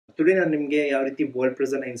today ನಾನು ನಿಮಗೆ ಯಾವ ರೀತಿ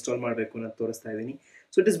WordPress ಅನ್ನು ಇನ್ಸ್ಟಾಲ್ ಮಾಡಬೇಕು ಅಂತ ತೋರಿಸ್ತಾ ಇದ್ದೀನಿ.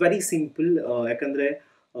 So it is very simple. ಯಾಕಂದ್ರೆ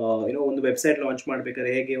ಒಂದು ವೆಬ್ಸೈಟ್ ಲಾಂಚ್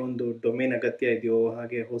ಮಾಡಬೇಕಾದ್ರೆ ಹೇಗೆ ಒಂದು ಡೊಮೇನ್ ಅಗತ್ಯ ಇದೆಯೋ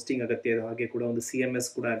ಹಾಗೆ ಹೋಸ್ಟಿಂಗ್ ಅಗತ್ಯ ಇದೆ, ಹಾಗೆ ಕೂಡ ಒಂದು CMS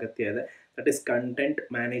ಕೂಡ ಅಗತ್ಯ ಇದೆ. That is content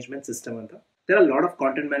management system ಅಂತ. There are lot of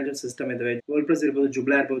content management system ಇದಾವೆ. WordPress ಇರ್ಬೋದು,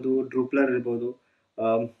 ಜುಬ್ಲಾ ಇರ್ಬೋದು, ಡ್ರೂಪ್ಲರ್ ಇರ್ಬೋದು,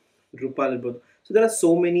 ಡ್ರೂಪಾಲ್ ಇರ್ಬೋದು. So there are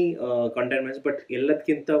so many content manage, but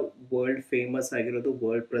ಎಲ್ಲದಕ್ಕಿಂತ ವರ್ಲ್ಡ್ ಫೇಮಸ್ ಆಗಿರೋದು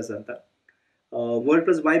WordPress ಅಂತ.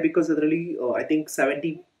 WordPress why? Because ಅದರಲ್ಲಿ I think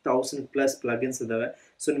 70,000 ಪ್ಲಸ್ ಪ್ಲಗಿನ್ಸ್ ಇದಾವೆ.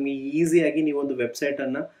 ಸೊ ನಿಮಗೆ ಈಸಿಯಾಗಿ ನೀವು ಒಂದು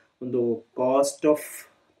ವೆಬ್ಸೈಟನ್ನು ಒಂದು ಕಾಸ್ಟ್ ಆಫ್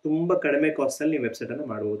ತುಂಬ ಕಡಿಮೆ ಕಾಸ್ಟಲ್ಲಿ ನೀವು ವೆಬ್ಸೈಟನ್ನು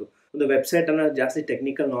ಮಾಡ್ಬೋದು. ಒಂದು ವೆಬ್ಸೈಟನ್ನು ಜಾಸ್ತಿ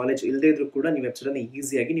ಟೆಕ್ನಿಕಲ್ ನಾಲೆಜ್ ಇಲ್ಲದೇ ಇದ್ರೂ ಕೂಡ ನೀವು ವೆಬ್ಸೈಟನ್ನು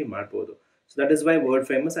ಈಸಿಯಾಗಿ ನೀವು ಮಾಡ್ಬೋದು. So that is why world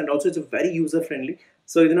famous and also it's very user friendly.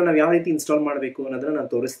 So ಇದನ್ನು ನಾವು ಯಾವ ರೀತಿ ಇನ್ಸ್ಟಾಲ್ ಮಾಡಬೇಕು ಅನ್ನೋದನ್ನು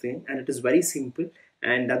ನಾನು ತೋರಿಸ್ತೀನಿ. And it is very simple.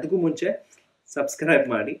 And ಅದಕ್ಕೂ ಮುಂಚೆ ಸಬ್ಸ್ಕ್ರೈಬ್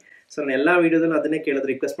ಮಾಡಿ. ಸೊ ನಾನು ಎಲ್ಲ ವೀಡಿಯೋದಲ್ಲೂ ಅದನ್ನೇ ಕೇಳೋದು,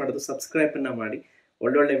 ರಿಕ್ವೆಸ್ಟ್ ಮಾಡೋದು, ಸಬ್ಸ್ಕ್ರೈಬನ್ನು ಮಾಡಿ.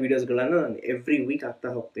 ಒಳ್ಳೊಳ್ಳೆ ವೀಡಿಯೋಸ್ಗಳನ್ನು ನಾನು ಎವ್ರಿ ವೀಕ್ ಆಗ್ತಾ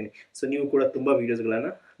ಹೋಗ್ತೀನಿ. ಸೊ ನೀವು ಕೂಡ ತುಂಬ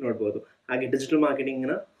ವೀಡಿಯೋಸ್ಗಳನ್ನು ನೋಡ್ಬೋದು. ಹಾಗೆ ಡಿಜಿಟಲ್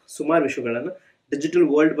ಮಾರ್ಕೆಟಿಂಗ್ನ ಸುಮಾರು ವಿಷಯಗಳನ್ನು, ಡಿಜಿಟಲ್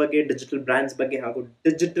ವರ್ಲ್ಡ್ ಬಗ್ಗೆ, ಡಿಜಿಟಲ್ ಬ್ರ್ಯಾಂಡ್ಸ್ ಬಗ್ಗೆ ಹಾಗೂ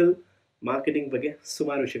ಡಿಜಿಟಲ್ ಮಾರ್ಕೆಟಿಂಗ್ ಬಗ್ಗೆ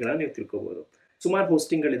ಸುಮಾರು ವಿಷಯಗಳನ್ನು ನೀವು ತಿಳ್ಕೊಬೋದು. ಸುಮಾರು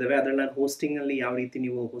ಹೋಸ್ಟಿಂಗ್ಗಳಿದ್ದಾವೆ. ಅದರಲ್ಲಿ ನಾನು ಹೋಸ್ಟಿಂಗಲ್ಲಿ ಯಾವ ರೀತಿ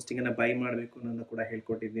ನೀವು ಹೋಸ್ಟಿಂಗನ್ನು ಬೈ ಮಾಡಬೇಕು ಅನ್ನೋದನ್ನು ಕೂಡ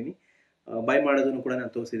ಹೇಳ್ಕೊಟ್ಟಿದ್ದೀನಿ. ಬೈ ಮಾಡೋದನ್ನು ಕೂಡ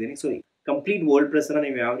ನಾನು ತೋರಿಸಿದ್ದೀನಿ. ಸೊ ಕಂಪ್ಲೀಟ್ WordPressನ್ನು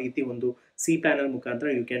ನೀವು ಯಾವ ರೀತಿ ಒಂದು cPanel ಮುಖಾಂತರ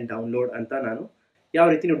ಯು ಕ್ಯಾನ್ ಡೌನ್ಲೋಡ್ ಅಂತ ನಾನು ಯಾವ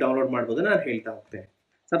ರೀತಿ ನೀವು ಡೌನ್ಲೋಡ್ ಮಾಡ್ಬೋದು ನಾನು ಹೇಳ್ತಾ ಹೋಗ್ತೇನೆ.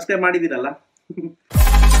 ಸಬ್ಸ್ಕ್ರೈಬ್ ಮಾಡಿದ್ದೀರಲ್ಲ?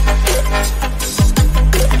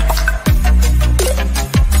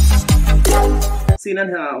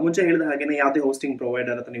 ನಾನು ಮುಂಚೆ ಹೇಳಿದ ಹಾಗೆ ಯಾವುದೇ ಹೋಸ್ಟಿಂಗ್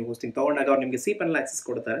ಪ್ರೊವೈಡರ್ ಅಥವಾ ನೀವು ಹೋಸ್ಟಿಂಗ್ ತಗೊಂಡಾಗ ಅವ್ರು ನಿಮಗೆ cPanel ಆಕ್ಸೆಸ್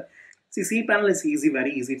ಕೊಡ್ತಾರೆ. cPanel is easy,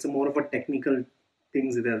 very easy. It's more of a technical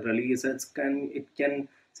things ಇದೆ ಅದರಲ್ಲಿ. ಇಟ್ ಕ್ಯಾನ್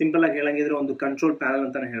ಸಿಂಪಲ್ ಆಗಿ ಹೇಳಂಗಿದ್ರೆ ಒಂದು ಕಂಟ್ರೋಲ್ ಪ್ಯಾನಲ್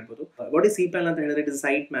ಅಂತಾನೆ ಹೇಳ್ಬೋದು. ವಾಟ್ ಇಸ್ cPanel ಅಂತ ಹೇಳಿದ್ರೆ it is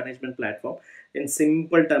site management platform. In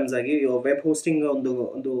simple terms ಆಗಿ ವೆಬ್ ಹೋಸ್ಟಿಂಗ್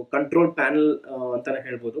ಒಂದು ಕಂಟ್ರೋಲ್ ಪ್ಯಾನಲ್ ಅಂತಾನೆ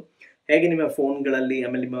ಹೇಳ್ಬೋದು. ಹೇಗೆ ನಿಮ್ಮ ಫೋನ್ಗಳಲ್ಲಿ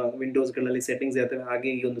ಆಮೇಲೆ ನಿಮ್ಮ ವಿಂಡೋಸ್ಗಳಲ್ಲಿ ಸೆಟ್ಟಿಂಗ್ಸ್ ಇರ್ತವೆ, ಹಾಗೆ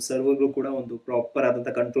ಈ ಒಂದು ಸರ್ವರ್ಗೂ ಕೂಡ ಒಂದು ಪ್ರಾಪರ್ ಆದಂಥ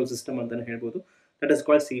ಕಂಟ್ರೋಲ್ ಸಿಸ್ಟಮ್ ಅಂತಾನೆ ಹೇಳ್ಬೋದು. That is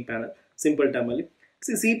called cPanel simple ಟರ್ಮಲ್ಲಿ.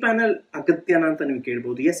 cPanel ಅಗತ್ಯನಾ ಅಂತ ನೀವು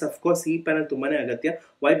ಕೇಳ್ಬೋದು. ಎಸ್, ಅಫ್ಕೋರ್ಸ್ cPanel ತುಂಬಾನೇ ಅಗತ್ಯ.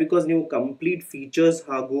 ವೈ? ಬಿಕಾಸ್ ನೀವು ಕಂಪ್ಲೀಟ್ ಫೀಚರ್ಸ್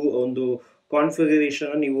ಹಾಗೂ ಒಂದು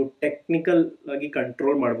ಕಾನ್ಫಿಗರೇಷನ್ ನೀವು ಟೆಕ್ನಿಕಲ್ ಆಗಿ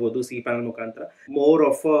ಕಂಟ್ರೋಲ್ ಮಾಡ್ಬೋದು cPanel ಮುಖಾಂತರ. More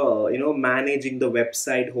of managing the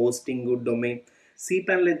website, hosting, domain.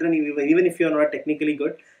 cPanel ಇದ್ರೆ ನೀವು even if you are not technically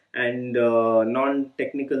good and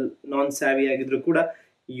non savvy ಆಗಿದ್ರು ಕೂಡ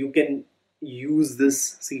you can use this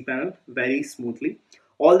cPanel very smoothly.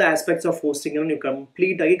 All the aspects of hosting ಅನ್ನು ನೀವು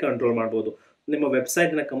complete ಆಗಿ control ಮಾಡ್ಬೋದು. ನಿಮ್ಮ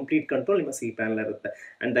ವೆಬ್ಸೈಟ್ನ complete control ನಿಮ್ಮ cPanel ಇರುತ್ತೆ.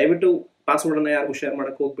 ಆ್ಯಂಡ್ ದಯವಿಟ್ಟು ಪಾಸ್ವರ್ಡನ್ನು ಯಾರಿಗೂ ಶೇರ್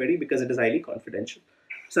ಮಾಡೋಕ್ಕೆ ಹೋಗಬೇಡಿ, because it is highly confidential.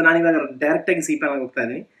 So ನಾನಿವಾಗ ಡೈರೆಕ್ಟಾಗಿ cPanel ಹೋಗ್ತಾ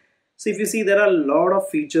ಇದ್ದೀನಿ. So if U C there are lot of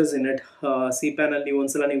features in it. cPanel ನೀವು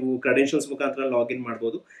ಒಂದ್ಸಲ ನೀವು ಕ್ರೆಡೆನ್ಷಿಯಲ್ಸ್ ಮುಖಾಂತರ ಲಾಗಿನ್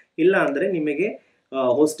ಮಾಡ್ಬೋದು, ಇಲ್ಲ ಅಂದರೆ ನಿಮಗೆ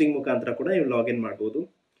ಹೋಸ್ಟಿಂಗ್ ಮುಖಾಂತರ ಕೂಡ ನೀವು ಲಾಗಿನ್ ಮಾಡ್ಬೋದು.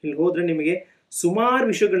 ಇಲ್ಲಿ ಹೋದ್ರೆ ನಿಮಗೆ ಸುಮಾರು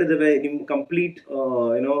ವಿಷಯಗಳಿದಾವೆ. ನಿಮ್ಮ ಕಂಪ್ಲೀಟ್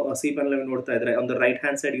cPanel ನೋಡ್ತಾ ಇದ್ರೆ on the right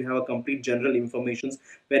hand side you have a complete general informations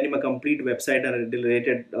wear ನಿಮ್ಮ ಕಂಪ್ಲೀಟ್ ವೆಬ್ಸೈಟ್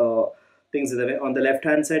ರಿಲೇಟೆಡ್ ಥಿಂಗ್ಸ್ ಇದಾವೆ. On the left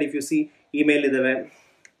hand side if U C email ಇದಾವೆ,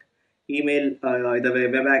 ಇದಾವೆ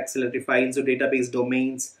web auxiliary files, database,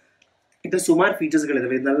 domains, ಈ ಥರ ಸುಮಾರು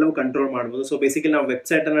ಫೀಚರ್ಸ್ಗಳಿದಾವೆ. ಇದನ್ನೆಲ್ಲವೂ control ಮಾಡ್ಬೋದು. So basically ನಾವು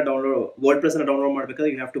ವೆಬ್ಸೈಟನ್ನು WordPressನ download ಮಾಡಬೇಕಾದ್ರೆ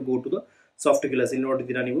you have to go to the soft killers. ಇಲ್ಲಿ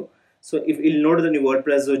ನೋಡಿದ್ದೀರಾ ನೀವು. ಸೊ ಇಲ್ಲಿ ನೋಡಿದ್ರೆ ನೀವು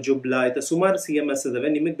WordPress, ಜುಬ್ಲಾ, ಈ ಥರ ಸುಮಾರು CMS ಇದಾವೆ.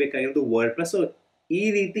 ನಿಮಗೆ ಬೇಕಾಗಿರೋದು WordPress. ಸೊ ಈ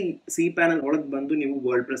ರೀತಿ cPanel ಒಳಗೆ ಬಂದು ನೀವು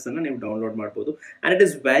WordPressನ್ನು ನೀವು ಡೌನ್ಲೋಡ್ ಮಾಡ್ಬೋದು. And it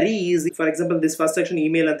is very easy. For example this first section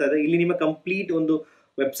email ಅಂತ ಇದೆ. ಇಲ್ಲಿ ನಿಮ್ಮ ಕಂಪ್ಲೀಟ್ ಒಂದು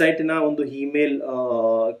ವೆಬ್ಸೈಟಿನ ಒಂದು ಇಮೇಲ್,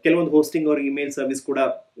 ಕೆಲವೊಂದು ಹೋಸ್ಟಿಂಗ್ ಅವ್ರ ಇಮೇಲ್ ಸರ್ವಿಸ್ ಕೂಡ,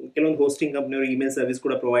 ಕೆಲವೊಂದು ಹೋಸ್ಟಿಂಗ್ ಕಂಪ್ನಿಯವರು ಇಮೇಲ್ ಸರ್ವಿಸ್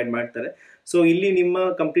ಕೂಡ ಪ್ರೊವೈಡ್ ಮಾಡ್ತಾರೆ. ಸೊ ಇಲ್ಲಿ ನಿಮ್ಮ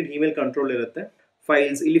ಕಂಪ್ಲೀಟ್ ಇಮೇಲ್ ಕಂಟ್ರೋಲ್ ಇರುತ್ತೆ.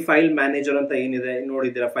 ಫೈಲ್ಸ್, ಇಲ್ಲಿ ಫೈಲ್ ಮ್ಯಾನೇಜರ್ ಅಂತ ಏನಿದೆ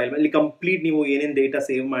ನೋಡಿದ್ದೀರಾ. ಫೈಲ್ ಇಲ್ಲಿ ಕಂಪ್ಲೀಟ್ ನೀವು ಏನೇನು ಡೇಟಾ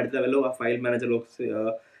ಸೇವ್ ಮಾಡಿದ್ರೆ ಅವೆಲ್ಲವೂ ಆ ಫೈಲ್ ಮ್ಯಾನೇಜರ್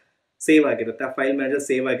ಸೇವ್ ಆಗಿರುತ್ತೆ. ಆ ಫೈಲ್ ಮ್ಯಾನೇಜರ್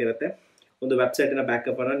ಸೇವ್ ಆಗಿರುತ್ತೆ. ಒಂದು ವೆಬ್ಸೈಟಿನ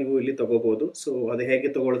ಬ್ಯಾಕಪ್ಪನ್ನು ನೀವು ಇಲ್ಲಿ ತೊಗೋಬೋದು. ಸೊ ಅದು ಹೇಗೆ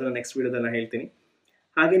ತೊಗೊಳ್ಳೋದನ್ನ ನೆಕ್ಸ್ಟ್ ವೀಡಿಯೋದಲ್ಲಿ ನಾನು ಹೇಳ್ತೀನಿ.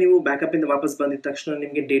 ಹಾಗೆ ನೀವು ಬ್ಯಾಕಪ್ಪಿಂದ ವಾಪಸ್ ಬಂದಿದ ತಕ್ಷಣ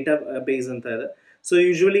ನಿಮಗೆ ಡೇಟಾ ಬೇಸ್ ಅಂತ ಇದೆ. ಸೊ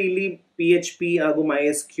ಯೂಶುವಲಿ ಇಲ್ಲಿ PHP ಹಾಗೂ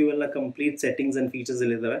MySQL complete settings and features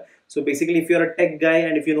ಇಲ್ಲಿದ್ದಾವೆ. So basically if you are a tech Guy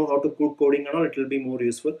and if you know how to coding ಅನ್ನೋ it will be more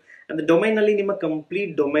useful. And ಡೊಮೈನಲ್ಲಿ ನಿಮ್ಮ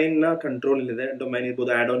complete ಡೊಮೈನ್ನ control ಇಲ್ಲಿದೆ. Domain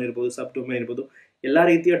ಇರ್ಬೋದು, add on ಇರ್ಬೋದು, ಸಬ್ domain ಇರ್ಬೋದು, ಎಲ್ಲ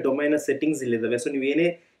ರೀತಿಯ ಡೊಮೈನ್ನ settings ಇಲ್ಲಿದ್ದಾವೆ. So ನೀವೇನೇ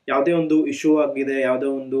ಯಾವುದೇ ಒಂದು ಇಶ್ಯೂ ಆಗಿದೆ, ಯಾವುದೇ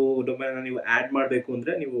ಒಂದು ಡೊಮೈನ್ ನೀವು ಆ್ಯಡ್ ಮಾಡಬೇಕು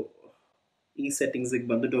ಅಂದರೆ ನೀವು ಈ ಸೆಟ್ಟಿಂಗ್ಸಿಗೆ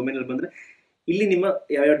ಬಂದು ಡೊಮೈನಲ್ಲಿ ಬಂದರೆ ಇಲ್ಲಿ ನಿಮ್ಮ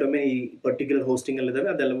ಯಾವ್ಯಾವ ಡೊಮೈನ್ ಈ ಪರ್ಟಿಕ್ಯುಲರ್ ಹೋಸ್ಟಿಂಗಲ್ಲಿ ಇದಾವೆ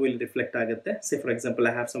ಅದೆಲ್ಲವೂ ಇಲ್ಲಿ ರಿಫ್ಲೆಕ್ಟ್ ಆಗುತ್ತೆ. Say for example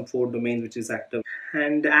I have some 4 domains which is active.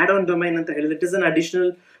 And add on domain ಅಂತ ಹೇಳಿದ್ರೆ it is an additional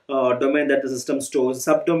domain that the system stores.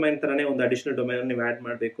 Sub domain ಥರನೇ ಒಂದು ಅಡಿಷನಲ್ ಡೊಮೈನ್ ನೀವು ಆ್ಯಡ್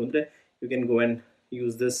ಮಾಡಬೇಕು ಅಂದರೆ you can go and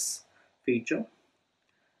use this feature.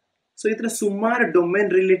 So ಈ ಥರ ಸುಮಾರು ಡೊಮೈನ್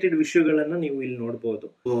ರಿಲೇಟೆಡ್ ವಿಷಯಗಳನ್ನು ನೀವು ಇಲ್ಲಿ ನೋಡ್ಬೋದು.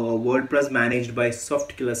 WordPress managed by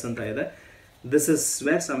soft killers ಅಂತ ಇದೆ. This is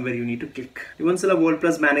where somewhere you need to click. ಒಂದ್ಸಲ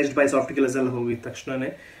WordPress managed by soft killers ಅಲ್ಲಿ ಹೋಗಿದ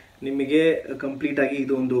ತಕ್ಷಣನೇ ನಿಮಗೆ ಕಂಪ್ಲೀಟ್ ಆಗಿ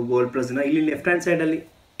ಇದು ಒಂದು WordPressನ ಇಲ್ಲಿ ಲೆಫ್ಟ್ ಹ್ಯಾಂಡ್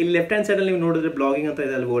ಸೈಡಲ್ಲಿ ನೀವು ನೋಡಿದ್ರೆ ಬ್ಲಾಗಿಂಗ್ ಅಂತ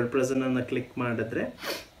ಇದೆ. ಅಲ್ಲಿ WordPressನ್ನು ಕ್ಲಿಕ್ ಮಾಡಿದ್ರೆ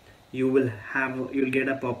you'll get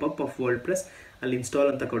a pop-up of WordPress. ಅಲ್ಲಿ ಇನ್ಸ್ಟಾಲ್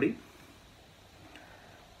ಅಂತ ಕೊಡಿ.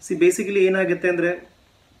 ಬೇಸಿಕಲಿ ಏನಾಗುತ್ತೆ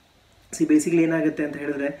ಅಂತ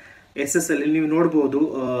ಹೇಳಿದ್ರೆ SSL ನೀವು ನೋಡ್ಬೋದು.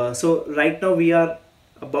 So right now we are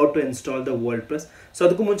about to install the WordPress. So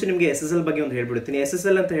ಅದಕ್ಕೂ ಮುಂಚೆ ನಿಮಗೆ SSL ಬಗ್ಗೆ ಒಂದು ಹೇಳ್ಬಿಡ್ತೀನಿ.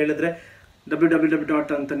 SSL ಅಂತ ಹೇಳಿದ್ರೆ www.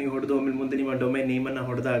 ಅಂತ ನೀವು ಹೊಡೆದು ಆಮೇಲೆ ಮುಂದೆ ನಿಮ್ಮ ಡೊಮೈನ್ ನೇಮನ್ನು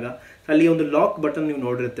ಹೊಡೆದಾಗ ಅಲ್ಲಿ ಒಂದು ಲಾಕ್ ಬಟನ್ ನೀವು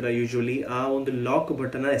ನೋಡಿರ್ತೀರ. ಯೂಶುವಲಿ ಆ ಒಂದು ಲಾಕ್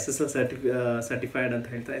ಬಟನ್ SSL ಸರ್ಟಿಫೈಡ್ ಅಂತ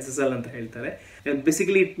ಹೇಳ್ತಾರೆ, SSL ಅಂತ ಹೇಳ್ತಾರೆ.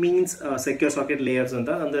 Basically it means secure socket layers ಅಂತ.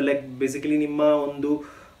 ಅಂದರೆ ಲೈಕ್ ಬೇಸಿಕಲಿ ನಿಮ್ಮ ಒಂದು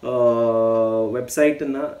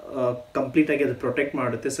ವೆಬ್ಸೈಟನ್ನು ಕಂಪ್ಲೀಟಾಗಿ ಅದು ಪ್ರೊಟೆಕ್ಟ್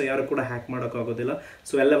ಮಾಡುತ್ತೆ. ಸೊ ಯಾರು ಕೂಡ ಹ್ಯಾಕ್ ಮಾಡೋಕ್ಕಾಗೋದಿಲ್ಲ.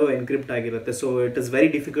 ಸೊ ಎಲ್ಲವೂ ಎನ್ಕ್ರಿಪ್ಟ್ ಆಗಿರುತ್ತೆ. So it is very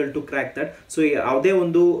difficult to crack that. So ಯಾವುದೇ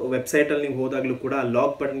ಒಂದು ವೆಬ್ಸೈಟಲ್ಲಿ ನೀವು ಹೋದಾಗಲೂ ಕೂಡ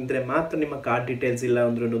ಲಾಕ್ ಬಟನ್ ಇದ್ದರೆ ಮಾತ್ರ ನಿಮ್ಮ ಕಾರ್ಡ್ ಡೀಟೇಲ್ಸ್ ಇಲ್ಲ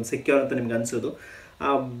ಅಂದ್ರೆ ಒಂದು ಸೆಕ್ಯೂರ್ ಅಂತ ನಿಮ್ಗೆ ಅನ್ಸೋದು.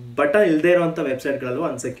 ಆ ಬಟನ್ ಇಲ್ಲದೆ ಇರೋಂಥ ವೆಬ್ಸೈಟ್ಗಳಲ್ಲೂ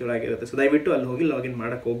ಅನ್ಸೆಕ್ಯೂರ್ ಆಗಿರುತ್ತೆ. ಸೊ ದಯವಿಟ್ಟು ಅಲ್ಲಿ ಹೋಗಿ ಲಾಗಿನ್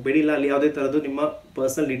ಮಾಡೋಕ್ಕೆ ಹೋಗಬೇಡಿ, ಇಲ್ಲ ಅಲ್ಲಿ ಯಾವುದೇ ಥರದ್ದು ನಿಮ್ಮ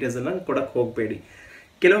ಪರ್ಸನಲ್ ಡೀಟೇಲ್ಸನ್ನು ಕೊಡೋಕ್ಕೆ ಹೋಗಬೇಡಿ.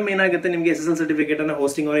 ಕೆಲವೊಮ್ಮೆ ಏನಾಗುತ್ತೆ, ನಿಮಗೆ SSL ಸರ್ಟಿಫಿಕೇಟನ್ನು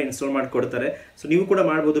ಹೋಸ್ಟಿಂಗ್ ಅವರೇ ಇನ್ಸ್ಟಾಲ್ ಮಾಡಿಕೊಡ್ತಾರೆ. ಸೊ ನೀವು ಕೂಡ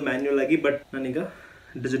ಮಾಡ್ಬೋದು ಮ್ಯಾನ್ಯುಯಲ್ ಆಗಿ. ಬಟ್ ನಾನೀಗ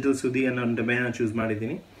ಡಿಜಿಟಲ್ ಸುದ್ದಿ ಅನ್ನೋ ಡೊಮೈನ್ ಚೂಸ್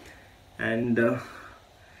ಮಾಡಿದ್ದೀನಿ. And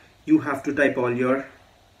you have to type all your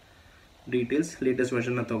details, latest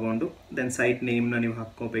ವರ್ಷನ್ನ ತೊಗೊಂಡು ದೆನ್ ಸೈಟ್ ನೇಮ್ನ ನೀವು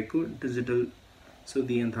ಹಾಕ್ಕೋಬೇಕು. ಡಿಜಿಟಲ್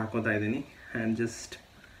ಸುದ್ದಿ ಅಂತ ಹಾಕೋತಾ ಇದ್ದೀನಿ. And just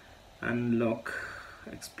unlock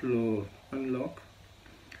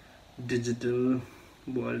digital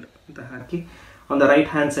world ಅಂತ ಹಾಕಿ ಆನ್ ದ ರೈಟ್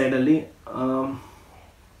ಹ್ಯಾಂಡ್ ಸೈಡಲ್ಲಿ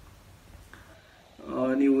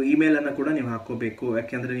ನೀವು ಇಮೇಲನ್ನು ಕೂಡ ನೀವು ಹಾಕ್ಕೋಬೇಕು.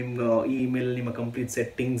 ಯಾಕೆಂದರೆ ನಿಮ್ಗೆ ಈ ಇಮೇಲ್ ನಿಮ್ಮ ಕಂಪ್ಲೀಟ್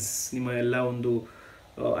ಸೆಟ್ಟಿಂಗ್ಸ್, ನಿಮ್ಮ ಎಲ್ಲ ಒಂದು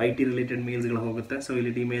IT ರಿಲೇಟೆಡ್ ಮೇಲ್ಸ್ಗಳು ಹೋಗುತ್ತೆ. ಸೊ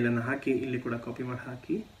ಇಲ್ಲಿ ಇಮೇಲನ್ನು ಹಾಕಿ ಇಲ್ಲಿ ಕೂಡ ಕಾಪಿ ಮಾಡಿ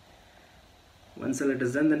ಹಾಕಿ. ಒನ್ಸಲ್ it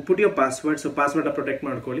is done, then put your password. So ಪಾಸ್ವರ್ಡ್ನ protect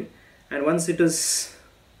ಮಾಡ್ಕೊಳ್ಳಿ. And once it is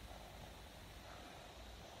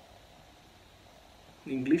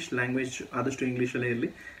English language ಆದಷ್ಟು ಇಂಗ್ಲೀಷಲ್ಲೇ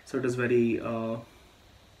ಇರಲಿ. So it is very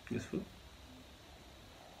useful.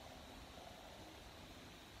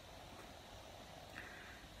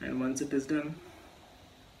 And once it is done,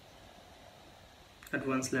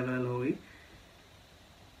 advanced level ಅಲ್ಲಿ ಹೋಗಿ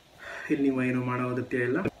ಇಲ್ಲಿ ನೀವು ಏನು ಮಾಡೋದಕ್ಕೆ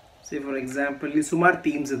ಇಲ್ಲ. ಸೇ ಫಾರ್ ಎಕ್ಸಾಂಪಲ್ ಇಲ್ಲಿ ಸುಮಾರು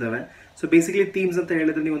ಥೀಮ್ಸ್ ಇದ್ದಾವೆ. ಸೊ ಬೇಸಿಕಲಿ ಥೀಮ್ಸ್ ಅಂತ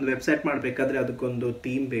ಹೇಳಿದ್ರೆ ನೀವು ಒಂದು ವೆಬ್ಸೈಟ್ ಮಾಡಬೇಕಾದ್ರೆ ಅದಕ್ಕೊಂದು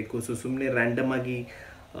ಥೀಮ್ ಬೇಕು. ಸೊ ಸುಮ್ಮನೆ ರ್ಯಾಂಡಮ್ ಆಗಿ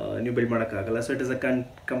ನೀವು ಬಿಲ್ಡ್ ಮಾಡೋಕ್ಕಾಗಲ್ಲ. So it is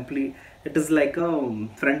it is like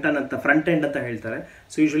front end ಅಂತ ಹೇಳ್ತಾರೆ.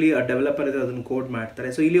 ಸೊ ಯೂಶಲಿ ಡೆವಲಪರ್ ಇದೆ, ಅದನ್ನು ಕೋಡ್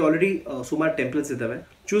ಮಾಡ್ತಾರೆ. ಸೊ ಇಲ್ಲಿ ಆಲ್ರೆಡಿ ಸುಮಾರು ಟೆಂಪ್ಲೇಟ್ಸ್ ಇದ್ದಾವೆ.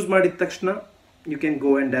 ಚೂಸ್ ಮಾಡಿದ ತಕ್ಷಣ you can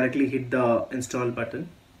go and directly hit the install button.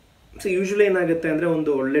 So usually ಏನಾಗುತ್ತೆ ಅಂದರೆ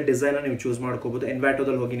ಒಂದು ಒಳ್ಳೆ ಡಿಸೈನ ನೀವು ಚೂಸ್ ಮಾಡ್ಕೋಬೋದು.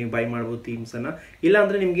 ಎನ್ವ್ಯಾಟೋದಲ್ಲಿ ಹೋಗಿ ನೀವು ಬೈ ಮಾಡ್ಬೋದು ಥೀಮ್ಸನ್ನು. ಇಲ್ಲ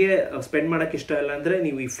ಅಂದರೆ ನಿಮಗೆ ಸ್ಪೆಂಡ್ ಮಾಡೋಕ್ಕೆ ಇಷ್ಟ ಇಲ್ಲ ಅಂದರೆ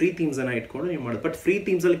ನೀವು ಈ ಫ್ರೀ ಥೀಮ್ಸನ್ನು ಇಟ್ಕೊಂಡು ನೀವು ಮಾಡೋದು. ಬಟ್ ಫ್ರೀ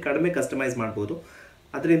ಥೀಮ್ಸಲ್ಲಿ ಕಡಿಮೆ ಕಸ್ಟಮೈಸ್ ಮಾಡ್ಬೋದು.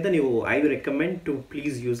 ಅದರಿಂದ ನೀವು I recommend to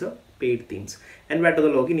please use a paid themes.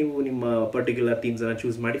 ಎನ್ವ್ಯಾಟೋದಲ್ಲಿ ಹೋಗಿ ನೀವು ನಿಮ್ಮ ಪರ್ಟಿಕ್ಯುಲರ್ ಥೀಮ್ಸನ್ನು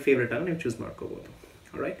ಚೂಸ್ ಮಾಡಿ ಫೇವ್ರೇಟನ್ನು ನೀವು ಚೂಸ್ ಮಾಡ್ಕೋಬೋದು.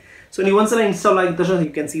 ರೈಟ್. ಸೊ ನೀವು ಒಂದ್ಸಲ ಇನ್ಸ್ಟಾಲ್ ಆಗಿದ ತಕ್ಷಣ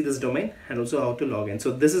you can see this domain and also how to log in.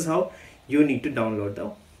 So this is how you need to download the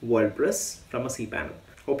WordPress from a cPanel.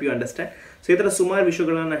 Hope you understand. So ಈ ಥರ ಸುಮಾರು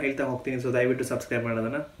ವಿಷಯಗಳನ್ನು ಹೇಳ್ತಾ ಹೋಗ್ತೀನಿ. ಸೊ ದಯವಿಟ್ಟು ಸಬ್ಸ್ಕ್ರೈಬ್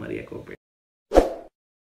ಮಾಡೋದನ್ನು ಮರೆಯೋಕ್ಕೆ ಹೋಗ್ಬೇಡಿ.